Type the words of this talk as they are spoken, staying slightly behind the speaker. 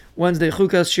Wednesday,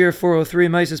 Chukas Shir 403,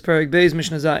 Maises Perek Beis,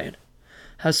 Mishnah Zayin.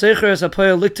 Hasecher es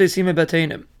apoya liktes ime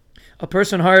bateinim. A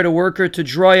person hired a worker to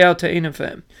dry out teinim for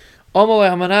him. Omole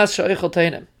hamanas sha'ichel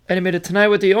teinim. And he made a tanai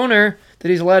with the owner that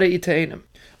he's allowed to eat teinim.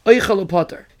 Oichel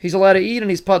upater. He's allowed to eat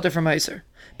and he's pater from Meiser.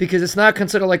 Because it's not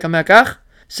considered like a mekach.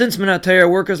 Since Minatayah, a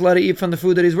worker is allowed to eat from the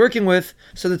food that he's working with,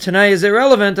 so the tanai is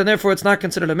irrelevant, and therefore it's not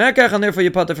considered a mekach, and therefore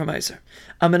you pater from Meiser.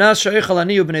 Amanas sha'ichel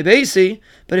aniyu b'nei beisi,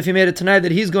 but if he made a tanai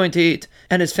that he's going to eat,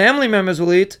 and his family members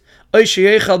will eat, or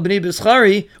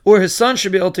his son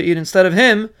should be able to eat instead of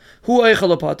him,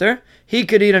 he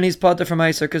could eat and he's pater from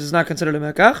Meiser because it's not considered a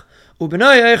mekach.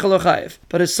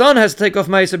 But his son has to take off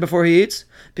Meiser before he eats,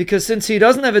 because since he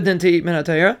doesn't have a din to eat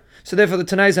Minatayah, so therefore the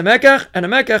tanai is a mekach, and a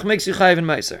mekach makes you chayiv in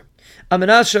Meiser. If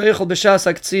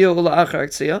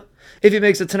he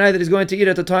makes a tanai that he's going to eat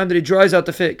at the time that he dries out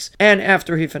the figs and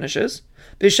after he finishes,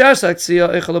 the figs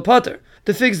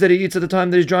that he eats at the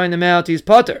time that he's drying them out, he's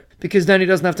pater, because then he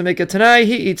doesn't have to make a tanai,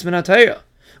 he eats Minatayah.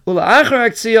 But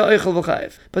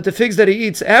the figs that he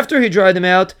eats after he dried them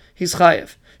out, he's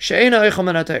chayiv,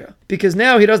 because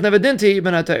now he doesn't have a din to eat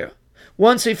Minatayah.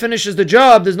 Once he finishes the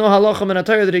job, there's no halacha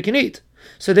Minatayah that he can eat.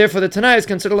 So therefore the tanai is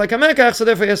considered like a mekach, so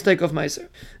therefore he has to take off Meiser.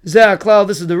 Zeh klal,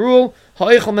 this is the rule.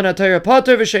 Ha'eichel Minatayah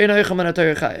pater v'she'ein ha'eichel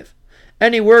Minatayah chayiv.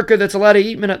 Any worker that's allowed to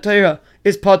eat Minatayah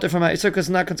is pater from Meiser because it's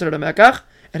not considered a mekach.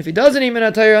 And if he doesn't eat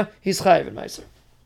Minatayah, he's chayiv in Meiser.